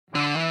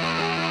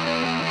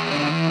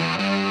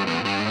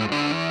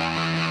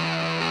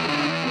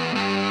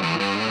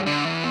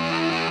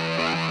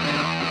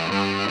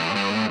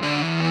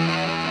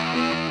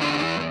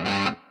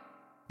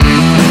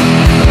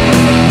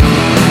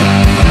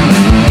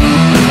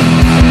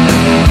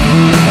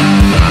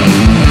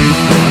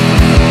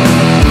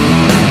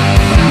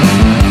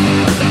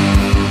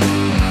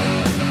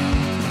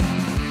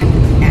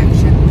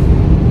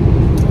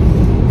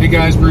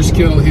guys, Bruce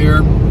Kill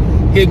here.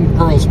 Hidden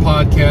Pearls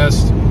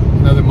Podcast,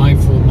 another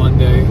Mindful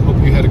Monday. Hope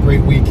you had a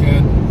great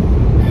weekend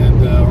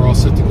and are all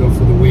set to go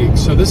for the week.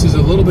 So this is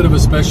a little bit of a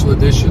special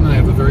edition. I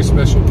have a very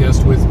special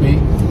guest with me.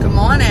 Good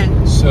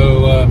morning.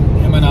 So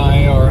Em and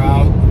I are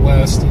out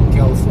west in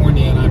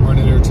California, and I'm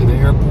running her to the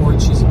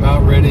airport. She's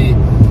about ready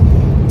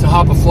to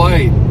hop a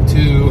flight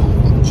to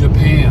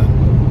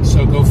Japan.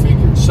 So go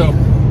figure. So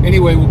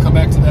anyway, we'll come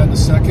back to that in a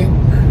second.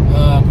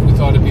 We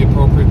thought it'd be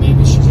appropriate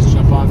maybe she just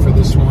jump on for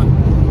this one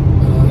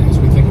as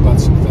we think about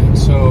some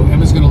things. So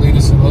Emma's going to lead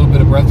us in a little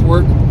bit of breath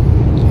work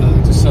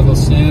to settle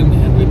us in,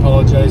 and we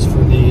apologize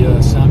for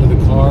the sound of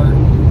the car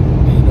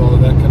and all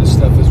of that kind of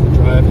stuff as we're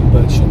driving,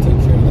 but she'll take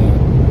care of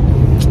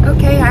that.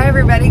 Okay, hi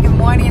everybody. Good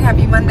morning.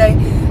 Happy Monday.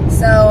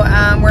 So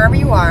wherever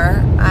you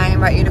are, I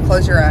invite you to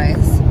close your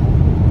eyes.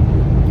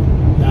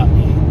 Not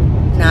me.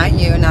 Not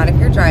you, not if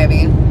you're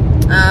driving.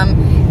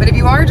 But if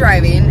you are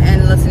driving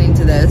and listening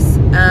to this,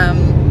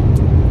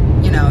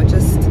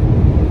 just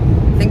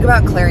think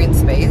about clearing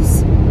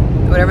space,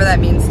 whatever that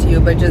means to you,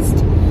 but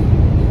just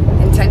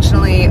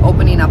intentionally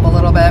opening up a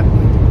little bit,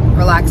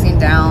 relaxing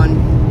down,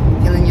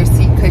 feeling your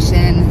seat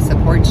cushion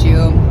support you,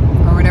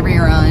 or whatever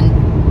you're on.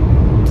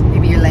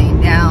 Maybe you're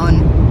laying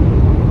down,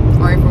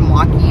 or even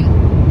walking.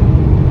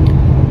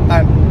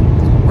 But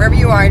wherever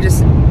you are,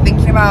 just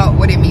thinking about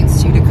what it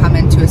means to you to come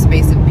into a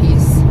space of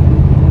peace.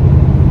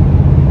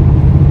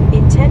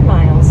 In 10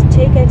 miles,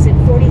 take exit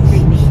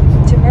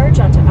 43B to merge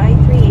onto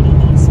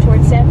I-380 East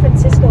towards San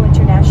Francisco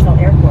International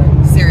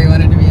Airport. Siri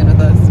wanted to be in with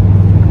us.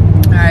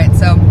 Alright,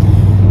 so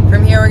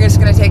from here we're just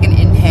going to take an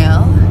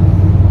inhale,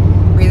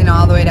 breathing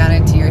all the way down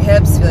into your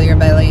hips, feel your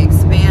belly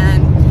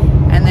expand,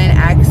 and then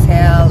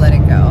exhale, let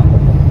it go.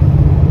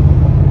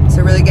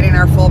 So really getting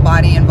our full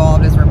body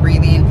involved as we're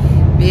breathing.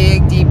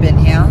 Big, deep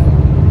inhale.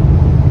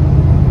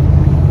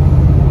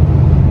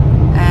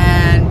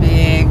 And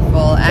big,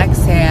 full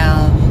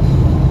exhale.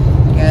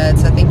 Good.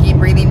 So thinking,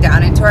 breathing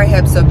down into our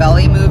hips, so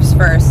belly moves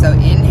first. So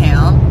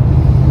inhale.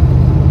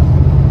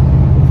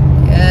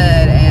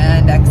 Good.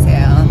 And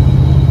exhale.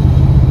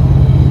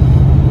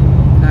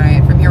 All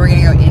right. From here, we're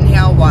going to go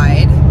inhale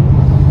wide.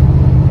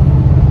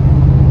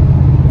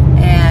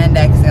 And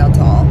exhale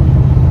tall.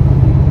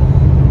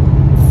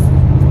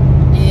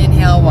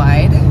 Inhale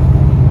wide.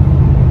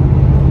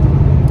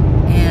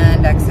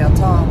 And exhale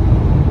tall.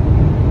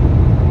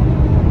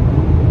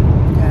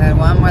 Good.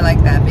 One more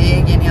like that.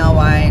 Big inhale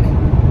wide.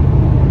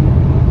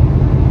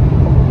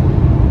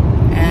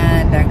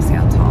 And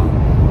exhale tall.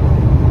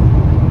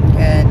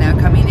 Good. Now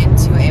coming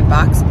into a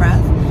box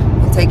breath.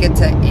 We'll take it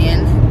to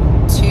in,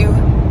 2,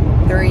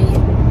 3,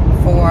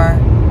 4,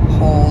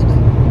 hold,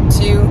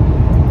 2,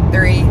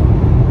 3,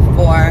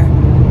 4,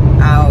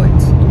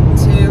 out,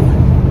 2,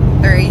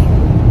 3,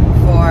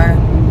 4,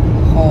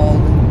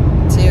 hold,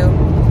 2,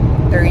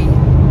 3,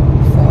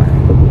 4,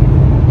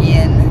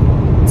 in,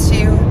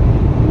 2,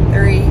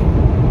 3,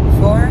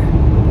 4,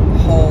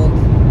 hold,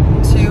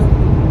 2,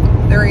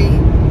 3,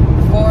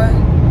 4,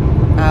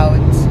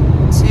 out,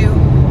 2,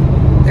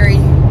 3,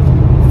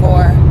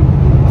 4,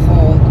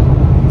 hold,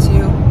 2,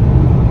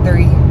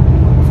 3,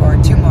 4,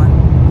 2 more,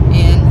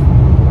 in,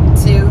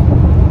 2,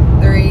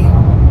 3,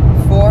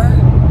 4,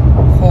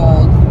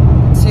 hold,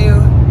 2,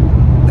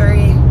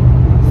 3,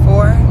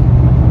 4,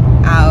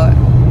 out,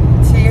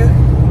 2,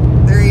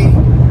 3,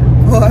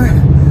 4,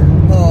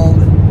 hold,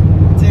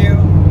 2,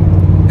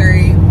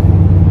 3,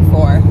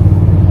 4,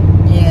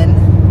 in,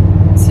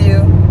 2,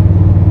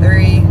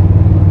 3,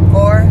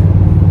 4,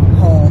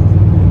 hold,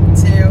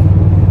 2,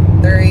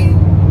 3,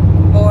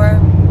 4,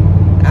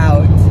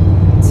 out,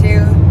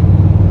 2,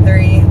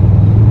 3,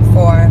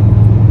 4,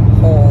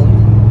 hold,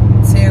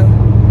 2,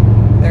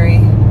 3,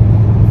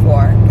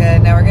 4. Good.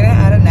 Now we're going to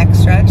add a neck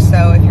stretch.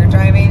 So if you're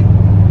driving,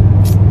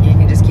 you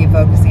can just keep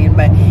focusing.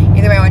 But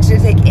either way, I want you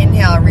to take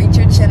inhale, reach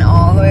your chin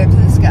all the way up to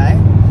the sky.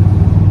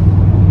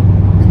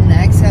 And then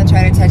exhale,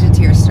 try to touch it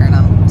to your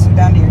sternum. So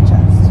down to your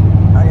chest.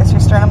 I guess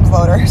your sternum's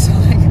lower, so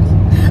like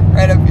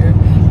right up here.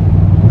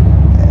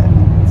 Good.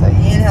 So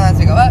inhale as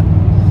we go up.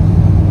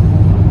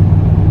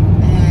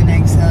 And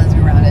exhale as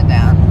we round it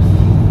down.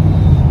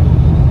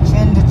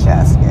 Chin to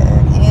chest.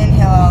 Good.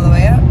 Inhale all the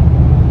way up.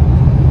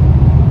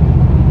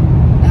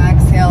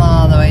 Exhale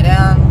all the way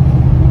down.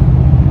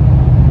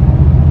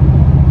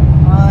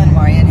 One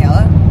more. Inhale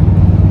up.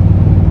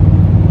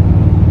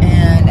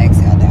 And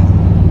exhale down.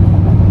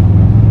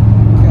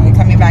 Okay,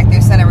 coming back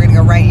through center, we're going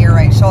to go right ear,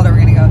 right shoulder.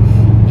 We're going to go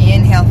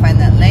inhale, find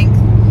that length.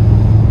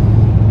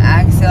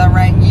 Exhale,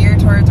 right ear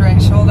towards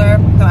right shoulder.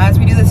 So as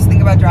we do this,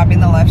 think about dropping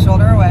the left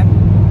shoulder away.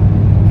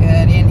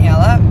 Good. Inhale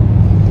up.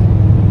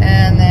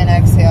 And then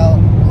exhale,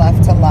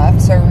 left to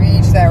left. So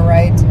reach that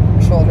right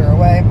shoulder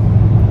away.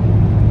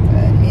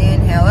 Good.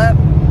 Inhale up.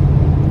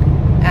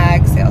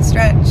 Exhale,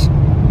 stretch.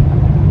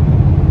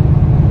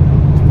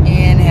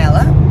 Inhale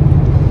up.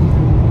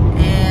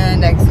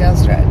 And exhale,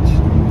 stretch.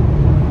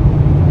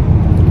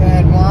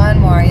 Good. One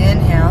more.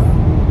 Inhale.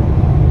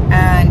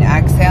 And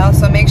exhale.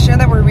 So make sure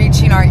that we're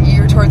reaching our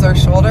ear towards our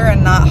shoulder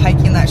and not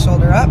hiking that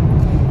shoulder up.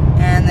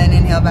 And then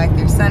inhale back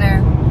through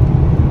center.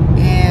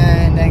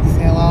 And And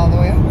exhale all the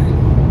way over.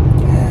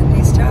 Good,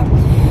 nice job.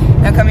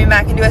 Now coming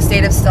back into a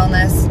state of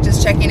stillness,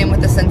 just checking in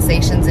with the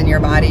sensations in your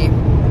body.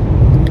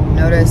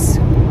 Notice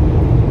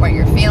what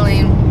you're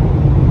feeling.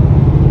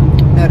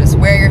 Notice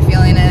where you're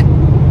feeling it.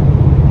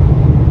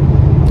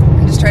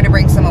 And just try to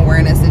bring some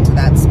awareness into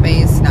that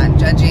space, not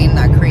judging,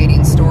 not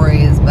creating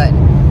stories, but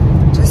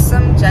just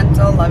some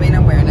gentle, loving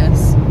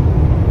awareness.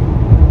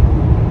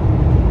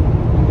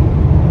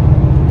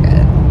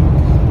 Good.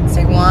 Let's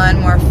take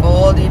one more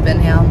full deep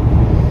inhale.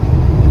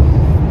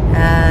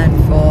 And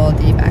full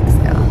deep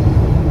exhale.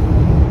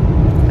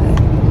 Good.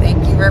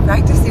 Thank you for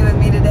practicing with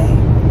me today.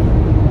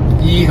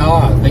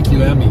 Yeehaw. Thank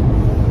you, Emmy.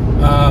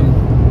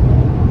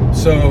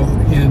 So,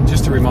 again,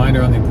 just a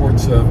reminder on the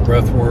importance of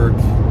breath work,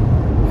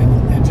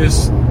 and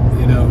just,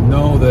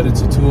 know that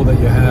it's a tool that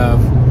you have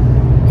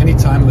any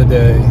time of the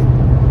day,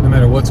 no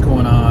matter what's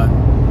going on.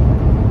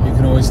 You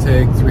can always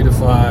take 3 to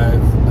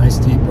 5 nice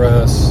deep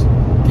breaths,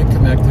 get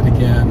connected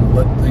again,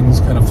 let things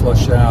kind of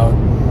flush out,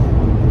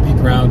 be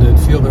grounded,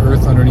 feel the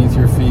earth underneath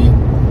your feet,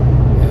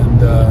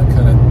 and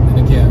and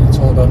again, it's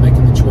all about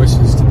making the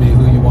choices to be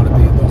who you want to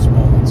be in those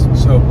moments.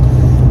 So,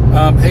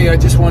 hey, I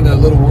just wanted a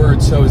little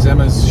word. So as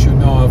Emma's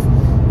shooting off,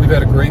 we've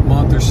had a great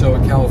month or so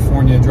in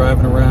California,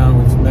 driving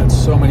around. We've met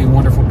so many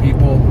wonderful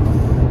people,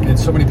 and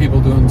so many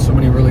people doing so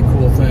many really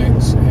cool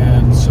things.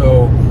 And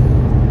so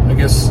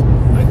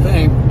I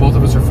think both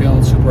of us are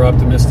feeling super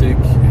optimistic,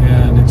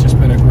 and it's just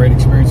been a great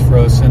experience for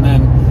us. And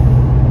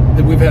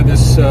then we've had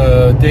this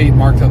date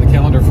marked on the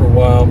calendar for a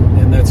while,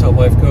 and that's how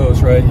life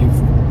goes, right?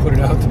 You've put it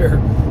out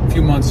there a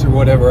few months or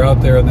whatever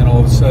out there, and then all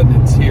of a sudden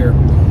it's here.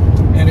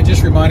 And it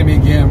just reminded me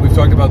again, we've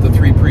talked about the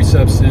 3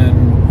 precepts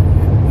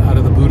out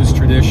of the Buddhist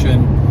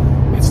tradition.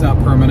 It's not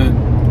permanent,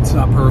 it's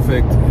not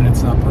perfect, and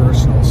it's not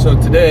personal.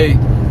 So today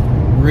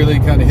really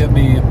kind of hit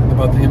me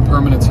about the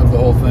impermanence of the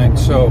whole thing.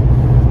 So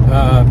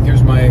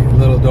here's my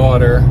little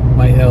daughter,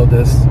 my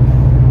eldest,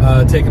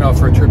 taking off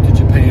for a trip to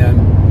Japan.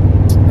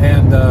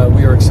 And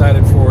we are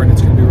excited for her, and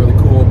it's going to be really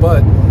cool.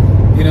 But,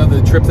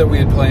 the trip that we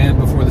had planned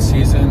before the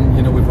season,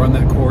 we've run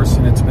that course,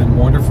 and it's been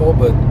wonderful,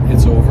 but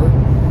it's over.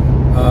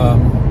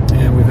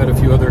 And we've had a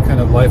few other kind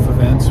of life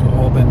events,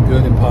 all been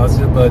good and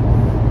positive, but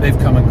they've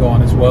come and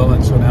gone as well.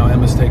 And so now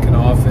Emma's taken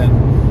off,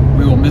 and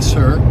we will miss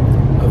her,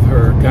 of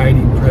her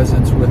guiding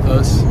presence with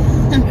us,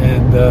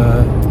 and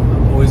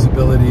always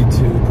ability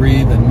to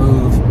breathe and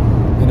move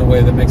in a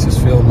way that makes us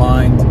feel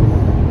aligned,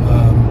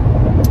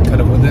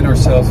 kind of within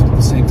ourselves, but at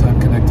the same time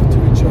connected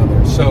to each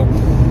other. So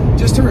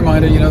just a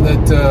reminder,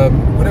 that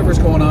whatever's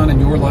going on in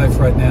your life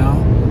right now,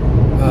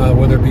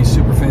 whether it be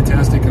super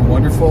fantastic and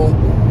wonderful,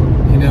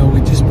 we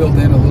just build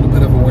in a little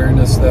bit of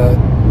awareness that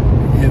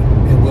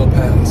it will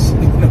pass.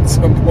 At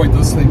some point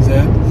those things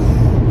end.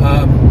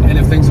 And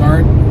if things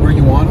aren't where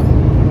you want them,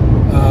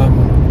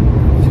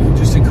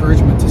 just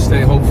encouragement to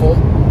stay hopeful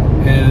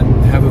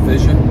and have a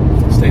vision,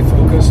 stay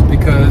focused,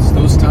 because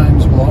those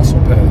times will also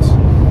pass.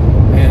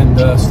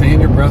 And stay in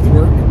your breath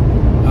work.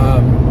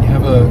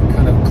 Have a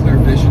kind of clear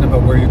vision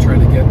about where you're trying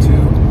to get to.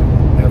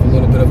 Have a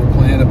little bit of a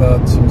plan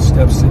about some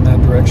steps in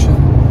that direction.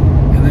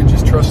 And then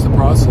just trust the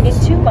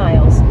process. In 2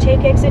 miles, take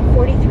exit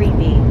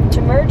 43B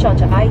to merge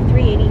onto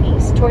I-380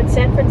 East towards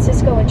San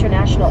Francisco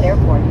International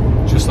Airport.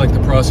 Just like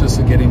the process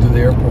of getting to the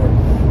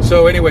airport.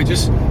 So anyway,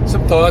 just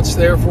some thoughts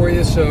there for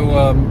you.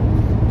 So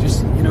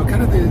just,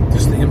 kind of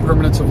the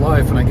impermanence of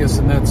life. And I guess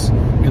that's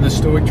in the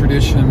Stoic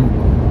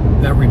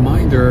tradition, that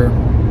reminder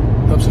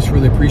helps us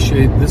really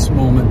appreciate this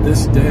moment,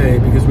 this day,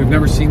 because we've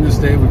never seen this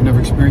day, we've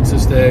never experienced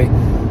this day.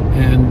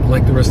 And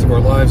like the rest of our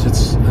lives,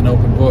 it's an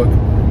open book.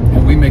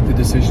 And we make the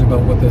decision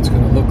about what that's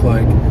going to look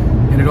like.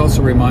 And it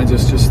also reminds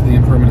us just the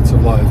impermanence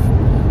of life.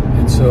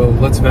 And so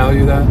let's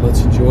value that,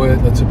 let's enjoy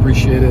it, let's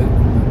appreciate it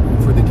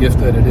for the gift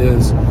that it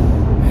is.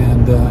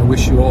 And I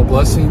wish you all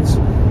blessings,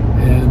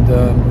 and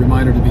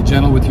reminder to be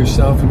gentle with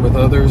yourself and with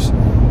others,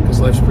 because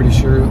life's pretty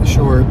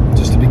short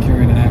just to be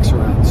carrying an axe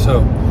around.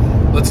 So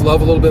let's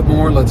love a little bit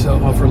more, let's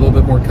offer a little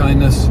bit more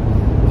kindness,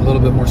 a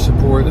little bit more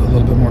support, a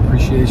little bit more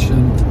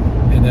appreciation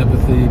and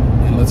empathy,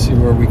 and let's see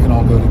where we can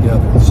all go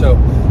together. So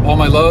all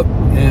my love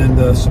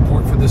and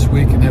support for this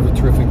week, and have a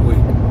terrific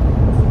week.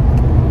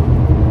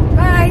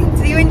 Bye.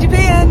 See you in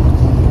Japan.